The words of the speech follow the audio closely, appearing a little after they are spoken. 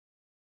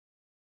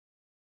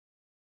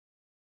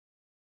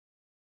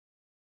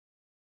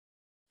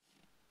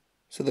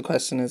So the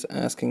question is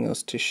asking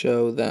us to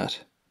show that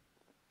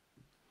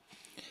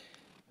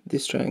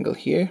this triangle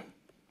here,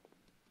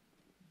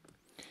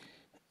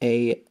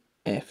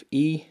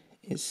 AFE,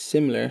 is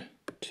similar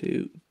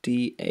to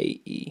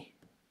DAE,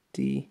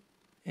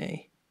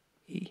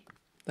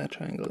 that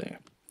triangle there.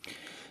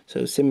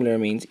 So similar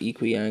means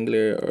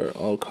equiangular, or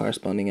all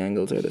corresponding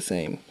angles are the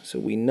same. So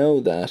we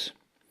know that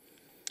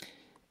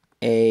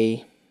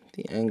the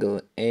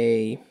angle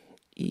AEF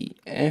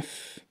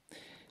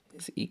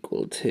is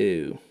equal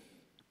to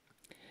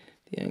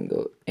the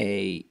angle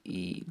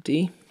AED.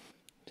 They're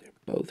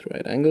both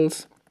right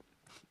angles.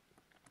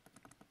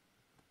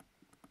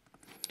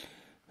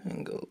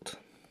 Angled.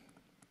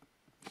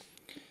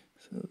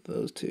 So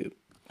those two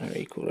are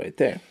equal right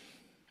there.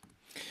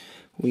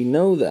 We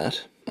know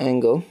that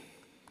angle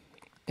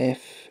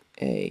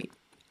FAE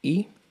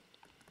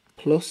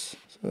plus,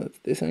 so that's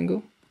this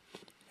angle,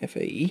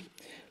 FAE,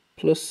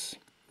 plus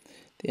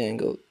the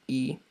angle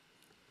EAD,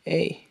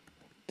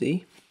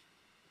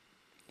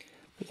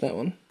 but that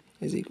one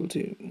is equal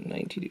to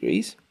 90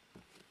 degrees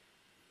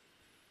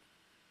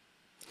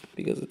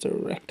because it's a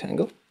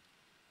rectangle.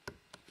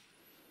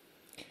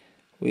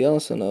 We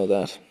also know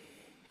that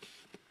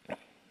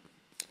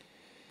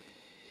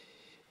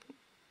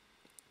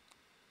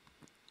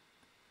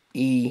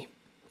EAD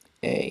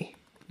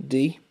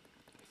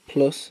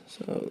plus,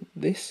 so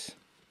this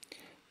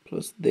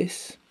plus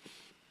this,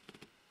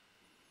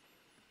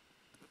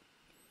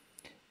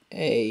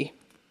 ADE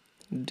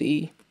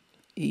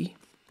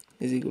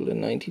is equal to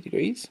 90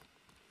 degrees.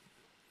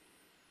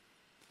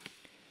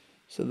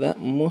 So that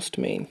must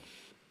mean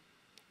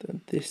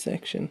that this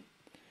section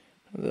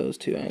of those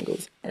two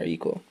angles are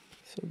equal.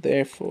 So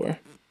therefore,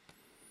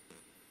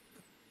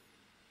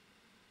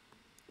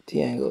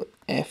 the angle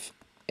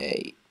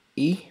FAE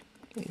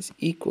is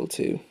equal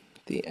to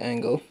the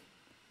angle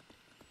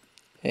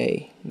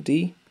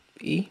ADE,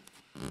 and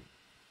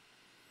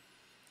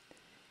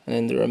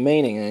then the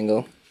remaining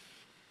angle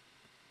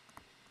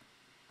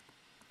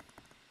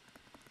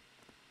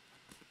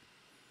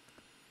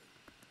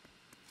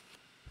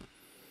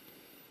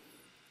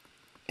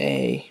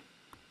AFE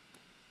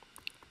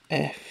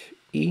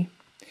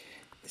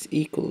is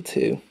equal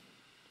to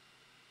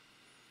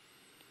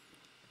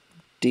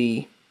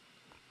DAE.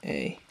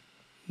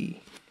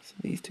 So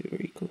these two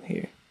are equal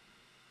here.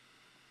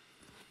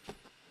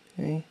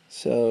 Okay,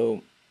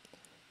 so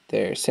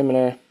they're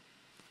similar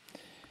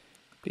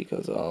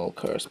because all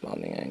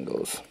corresponding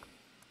angles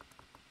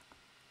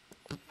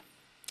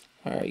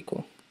are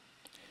equal.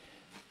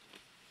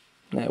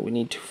 Now we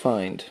need to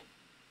find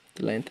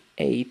the length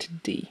A to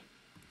D.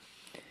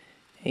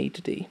 A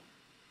to D.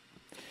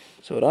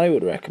 So what I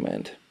would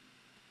recommend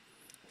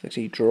is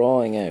actually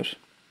drawing out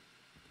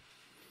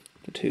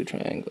the two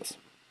triangles.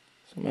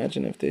 So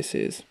imagine if this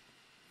is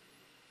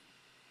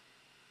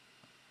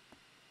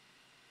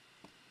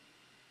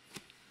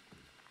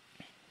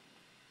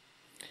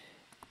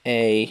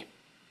AED.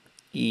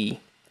 We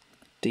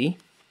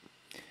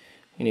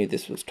knew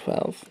this was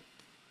 12.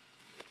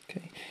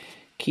 Okay.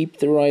 Keep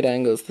the right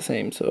angles the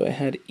same. So I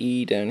had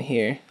E down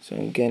here, so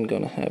I'm again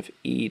going to have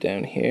E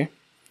down here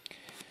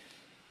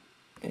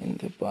in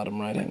the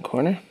bottom right hand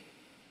corner.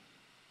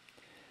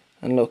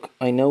 And look,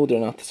 I know they're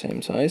not the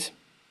same size,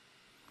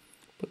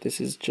 but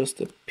this is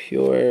just a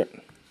pure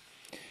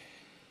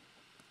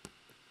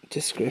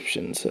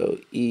description. So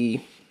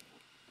EFA,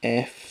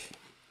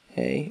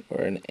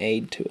 or an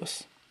aid to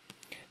us.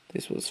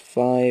 This was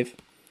 5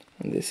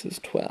 and this is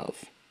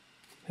 12.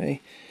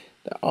 Okay,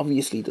 now,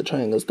 obviously the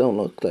triangles don't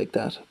look like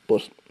that,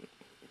 but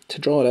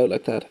to draw it out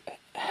like that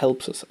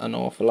helps us an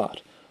awful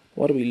lot.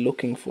 What are we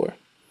looking for?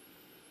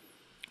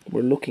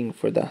 We're looking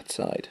for that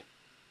side.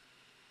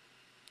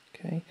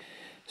 Okay,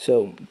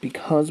 so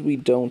because we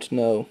don't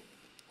know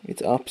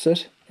its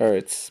opposite or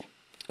its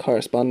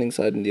corresponding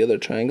side in the other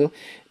triangle,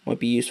 it might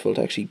be useful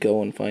to actually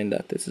go and find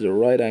that. This is a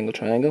right angle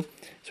triangle,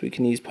 so we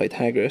can use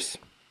Pythagoras.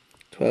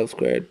 12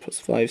 squared plus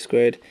 5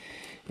 squared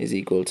is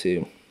equal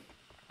to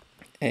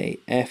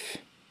AF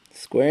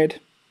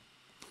squared.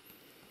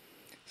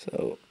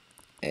 So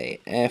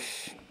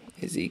AF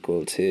is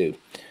equal to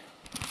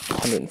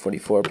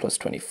 144 plus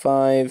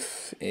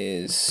 25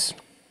 is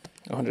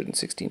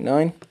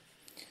 169.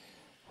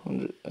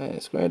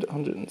 100 squared,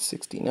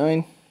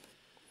 169.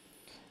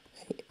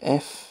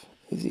 AF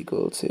is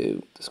equal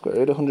to the square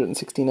root of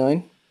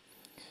 169,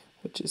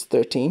 which is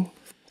 13.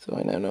 So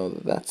I now know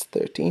that that's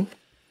 13.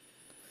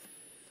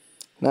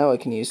 Now I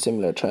can use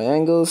similar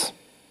triangles,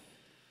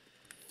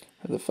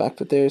 or the fact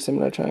that they're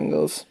similar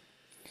triangles.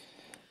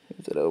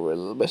 Move that over a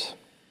little bit.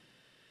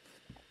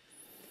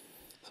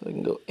 So I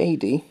can go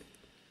AD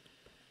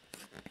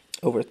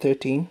over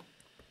 13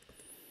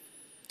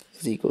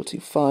 is equal to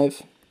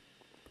 5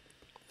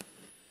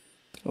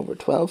 over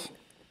 12.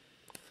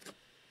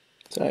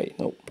 Sorry,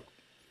 no.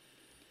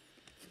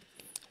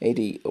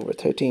 AD over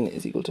 13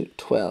 is equal to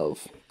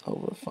 12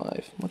 over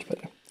 5. Much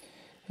better.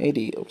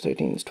 AD over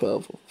 13 is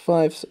 12 over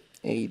 5, so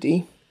AD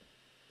is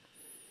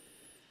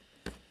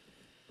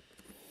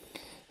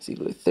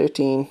equal to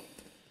 13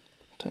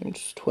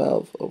 times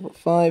 12 over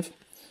 5,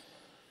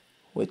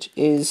 which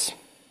is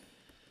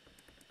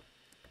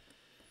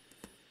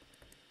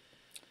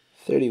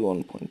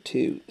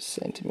 31.2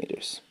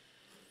 centimeters.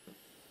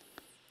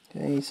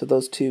 Okay, so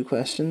those two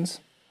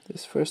questions,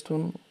 this first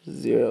one,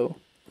 0,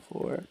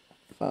 4,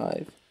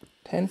 5,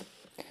 10.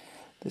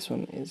 This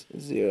one is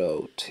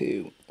 0,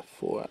 2,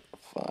 4,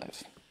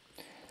 5.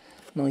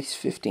 Nice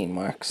 15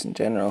 marks in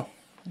general,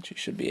 that you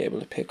should be able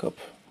to pick up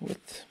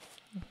with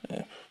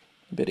a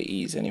bit of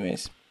ease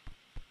anyways.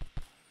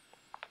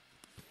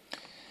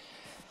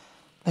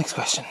 Next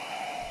question.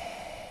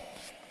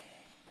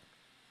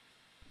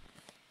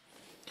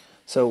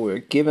 So we're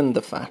given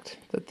the fact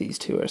that these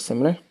two are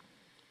similar,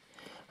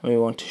 and we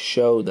want to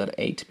show that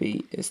A to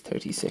B is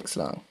 36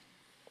 long.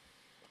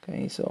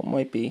 Okay, so it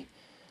might be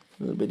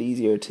a little bit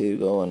easier to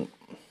go and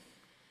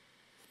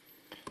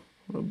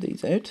rub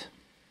these out,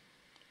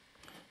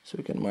 so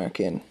we can mark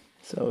in.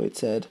 So it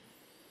said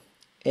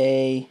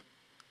AFE.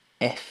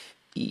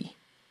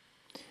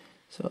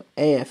 So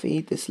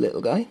AFE, this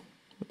little guy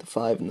with the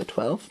 5 and the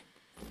 12.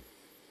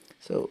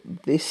 So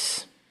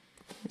this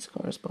is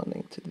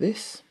corresponding to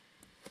this.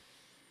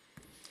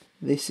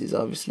 This is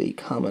obviously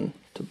common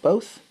to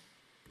both.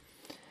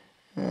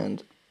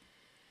 And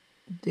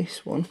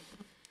this one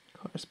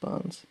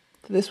corresponds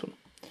to this one.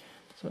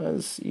 So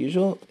as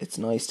usual, it's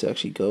nice to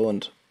actually go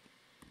and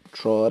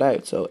draw it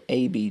out. So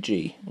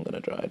ABG, I'm going to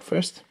draw it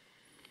first.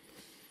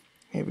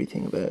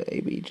 Everything about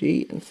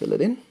ABG and fill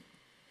it in.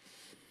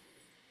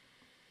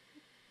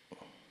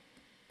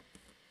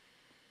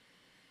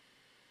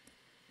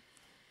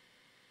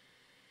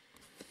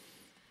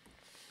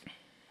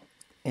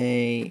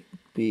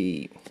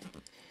 ABG.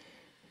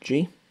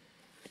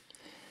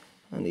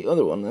 And the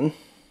other one then,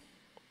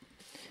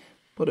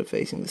 put it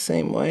facing the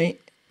same way.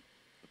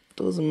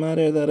 Doesn't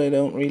matter that I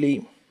don't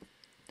really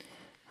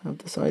have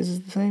the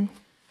sizes the same.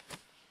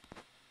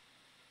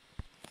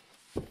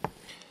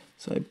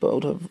 So I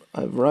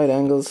have right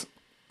angles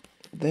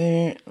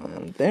there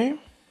and there.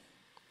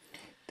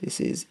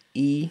 This is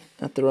E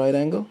at the right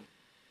angle.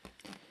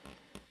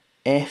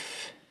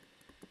 F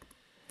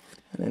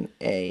and then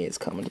A is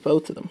common to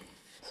both of them.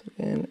 So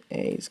again,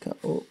 A is common.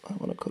 Oh, I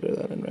want to colour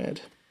that in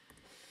red.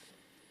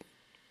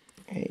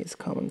 A is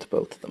common to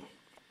both of them.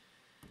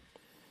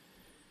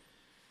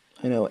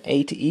 I know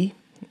A to E,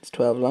 it's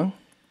 12 long.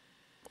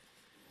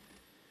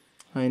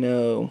 I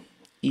know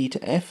E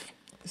to F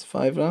is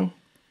 5 long.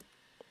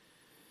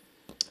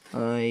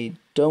 I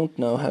don't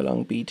know how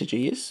long B to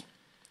G is,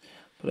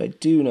 but I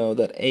do know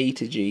that A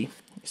to G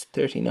is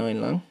 39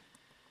 long.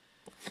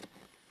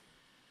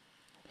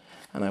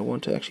 And I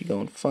want to actually go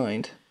and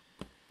find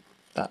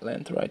that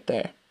length right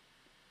there.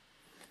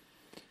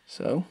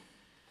 So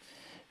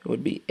it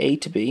would be A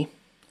to B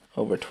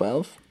over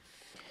 12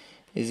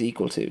 is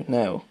equal to,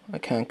 now I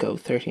can't go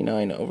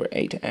 39 over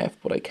A to F,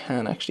 but I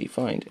can actually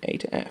find A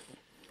to F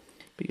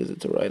because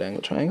it's a right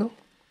angle triangle.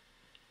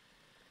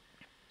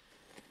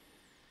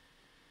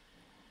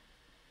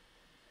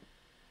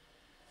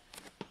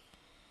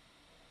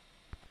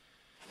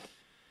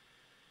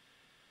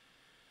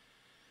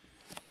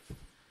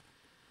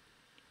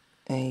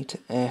 A to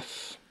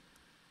F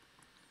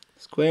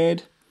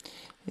squared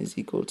is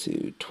equal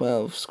to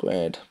 12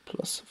 squared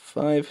plus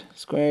 5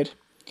 squared.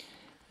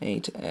 A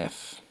to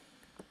F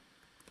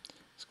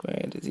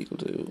squared is equal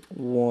to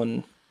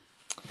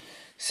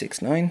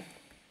 169.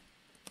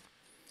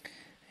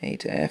 A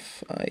to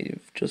F,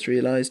 I've just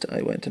realised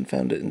I went and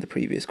found it in the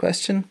previous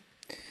question,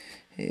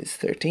 is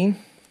 13.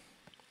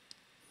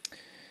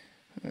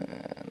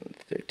 And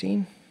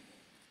 13.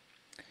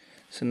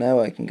 So now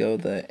I can go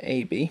the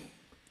AB.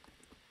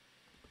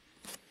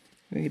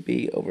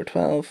 AB over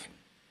 12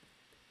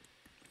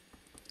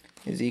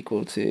 is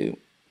equal to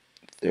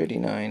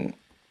 39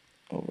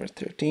 over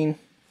 13.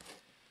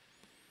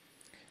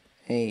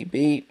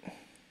 AB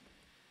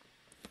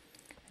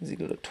is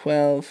equal to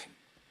 12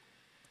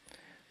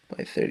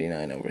 by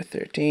 39 over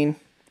 13.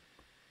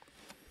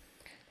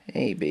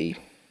 AB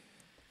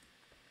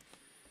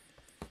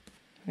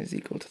is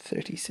equal to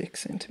 36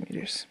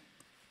 centimeters.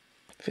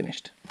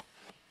 Finished.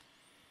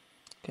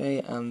 Okay,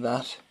 and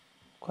that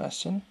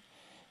question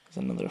is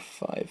another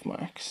 5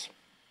 marks.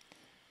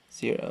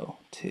 0,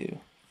 2,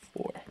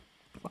 4,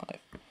 5.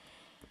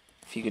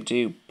 If you could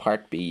do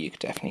part B, you could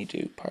definitely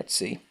do part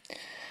C.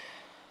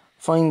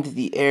 Find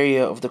the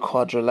area of the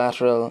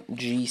quadrilateral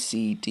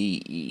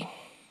GCDE.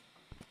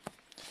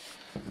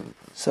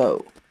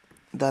 So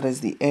that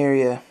is the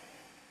area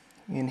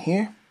in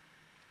here.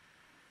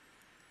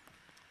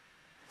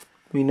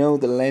 We know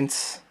the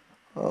lengths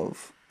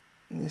of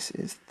this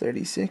is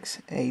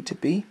 36. A to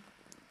B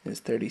is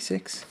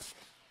 36.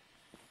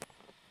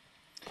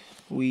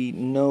 We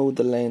know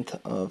the length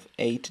of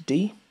A to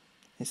D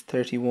is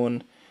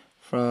 31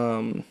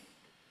 from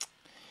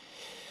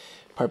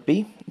part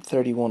B,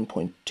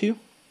 31.2.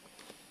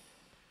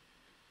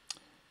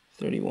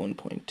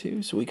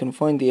 31.2. So we can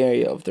find the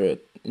area of the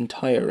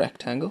entire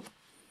rectangle.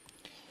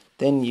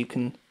 Then you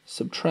can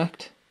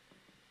subtract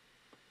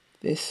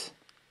this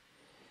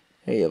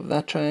area of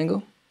that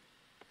triangle,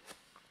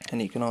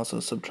 and you can also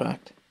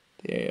subtract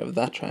the area of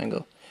that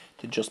triangle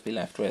to just be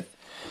left with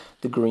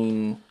the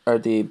green, or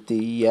the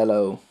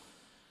yellow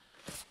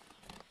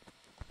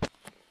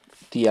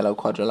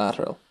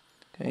quadrilateral.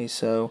 Okay,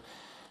 so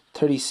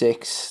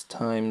 36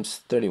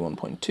 times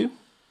 31.2.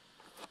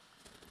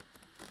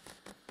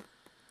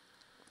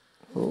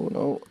 Oh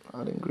no,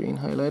 not in green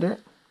highlighter.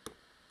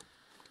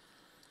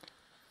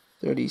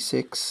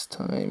 36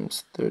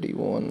 times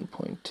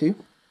 31.2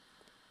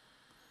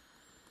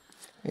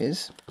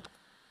 is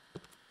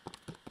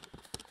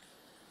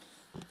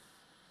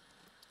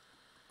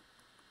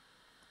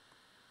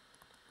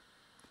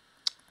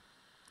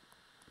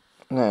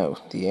now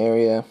the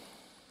area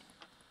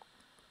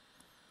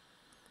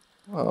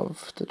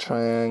of the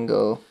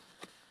triangle.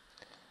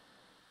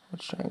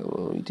 Which triangle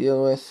will we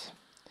deal with?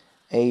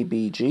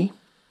 ABG.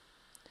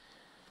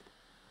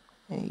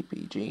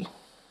 ABG.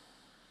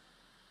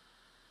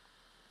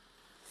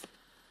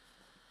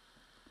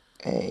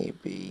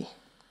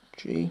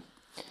 ABG.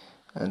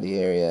 And the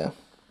area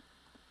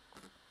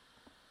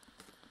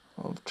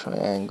of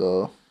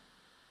triangle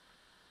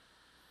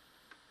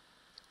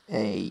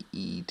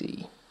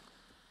AED.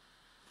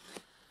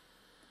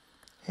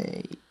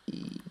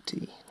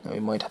 AED. Now we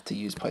might have to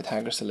use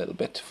Pythagoras a little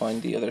bit to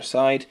find the other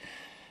side,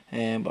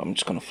 but I'm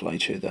just going to fly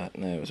through that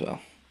now as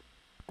well.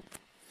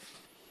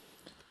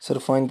 So to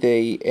find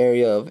the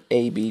area of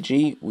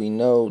ABG, we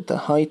know the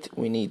height,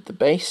 we need the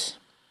base.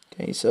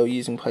 Okay, so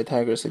using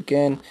Pythagoras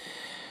again,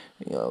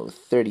 we go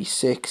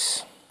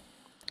 36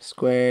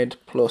 squared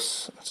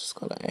plus, let's just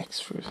call it x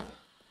for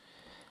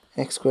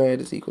x squared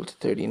is equal to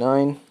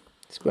 39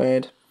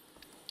 squared.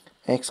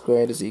 X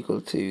squared is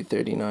equal to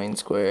 39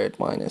 squared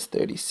minus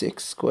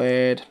 36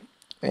 squared.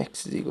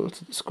 X is equal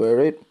to the square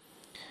root.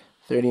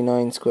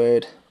 39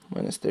 squared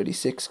minus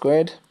 36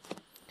 squared.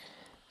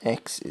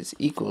 X is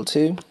equal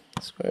to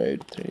square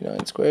root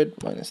 39 squared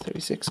minus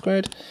 36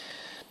 squared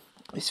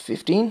is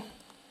 15.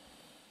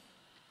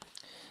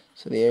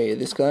 So the area of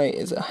this guy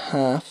is a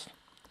half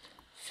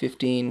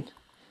 15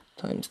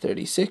 times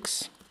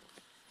 36,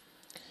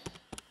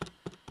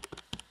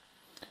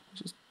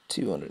 which is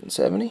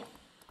 270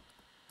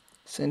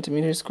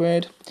 centimeters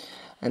squared.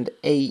 And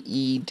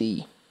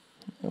AED,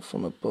 now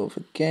from above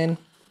again,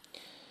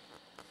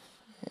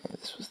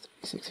 this was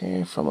 36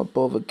 here, from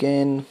above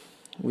again,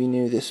 we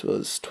knew this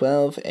was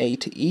 12, A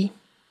to E.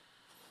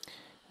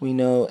 We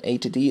know A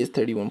to D is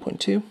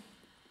 31.2.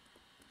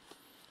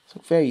 So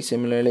very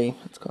similarly,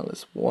 let's call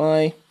this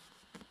Y.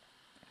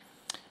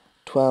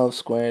 12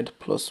 squared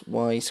plus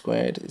Y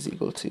squared is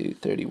equal to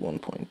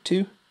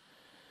 31.2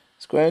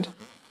 squared.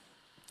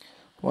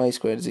 Y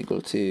squared is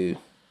equal to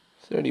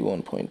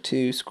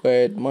 31.2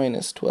 squared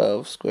minus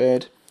 12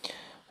 squared.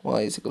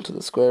 Y is equal to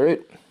the square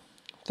root.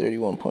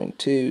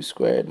 31.2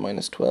 squared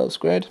minus 12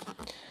 squared.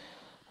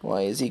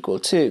 Y is equal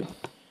to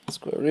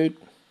square root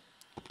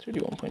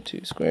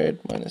 31.2 squared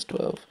minus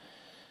 12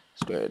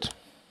 squared.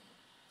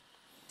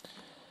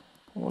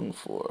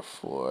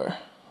 144 over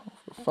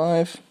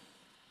 5.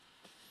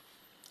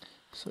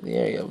 So the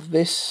area of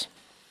this,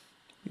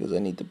 because I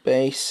need the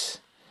base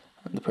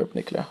and the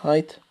perpendicular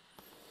height,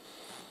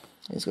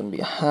 is going to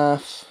be a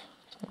half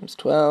times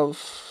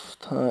 12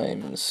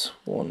 times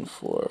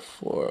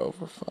 144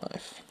 over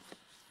 5.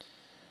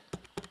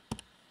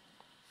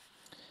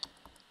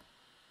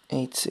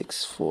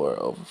 864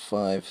 over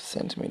 5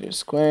 centimeters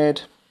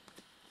squared.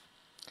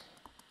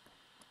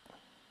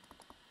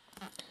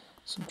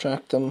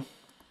 Subtract them.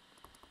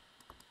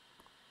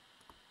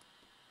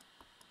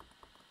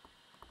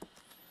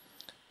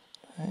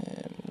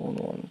 One,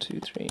 one, two,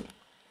 three.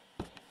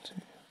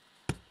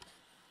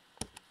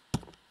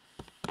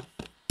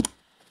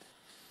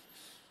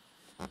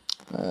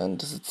 And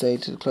does it say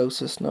to the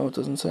closest? No, it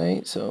doesn't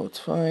say, so it's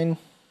fine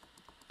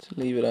to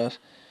leave it at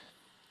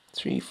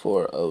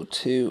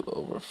 3402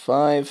 over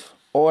 5,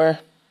 or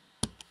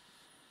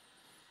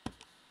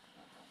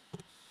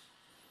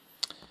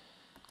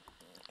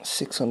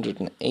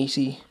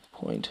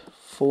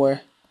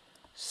 (680.4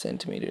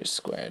 centimeters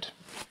squared).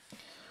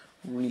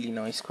 Really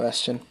nice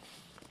question.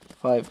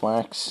 5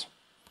 marks.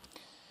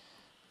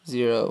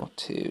 0,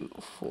 2,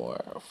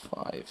 4,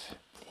 5.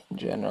 In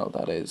general,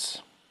 that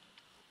is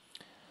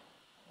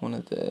one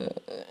of the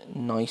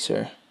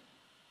nicer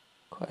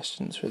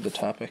questions for the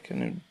topic,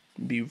 and I'd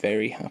be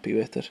very happy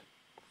with it.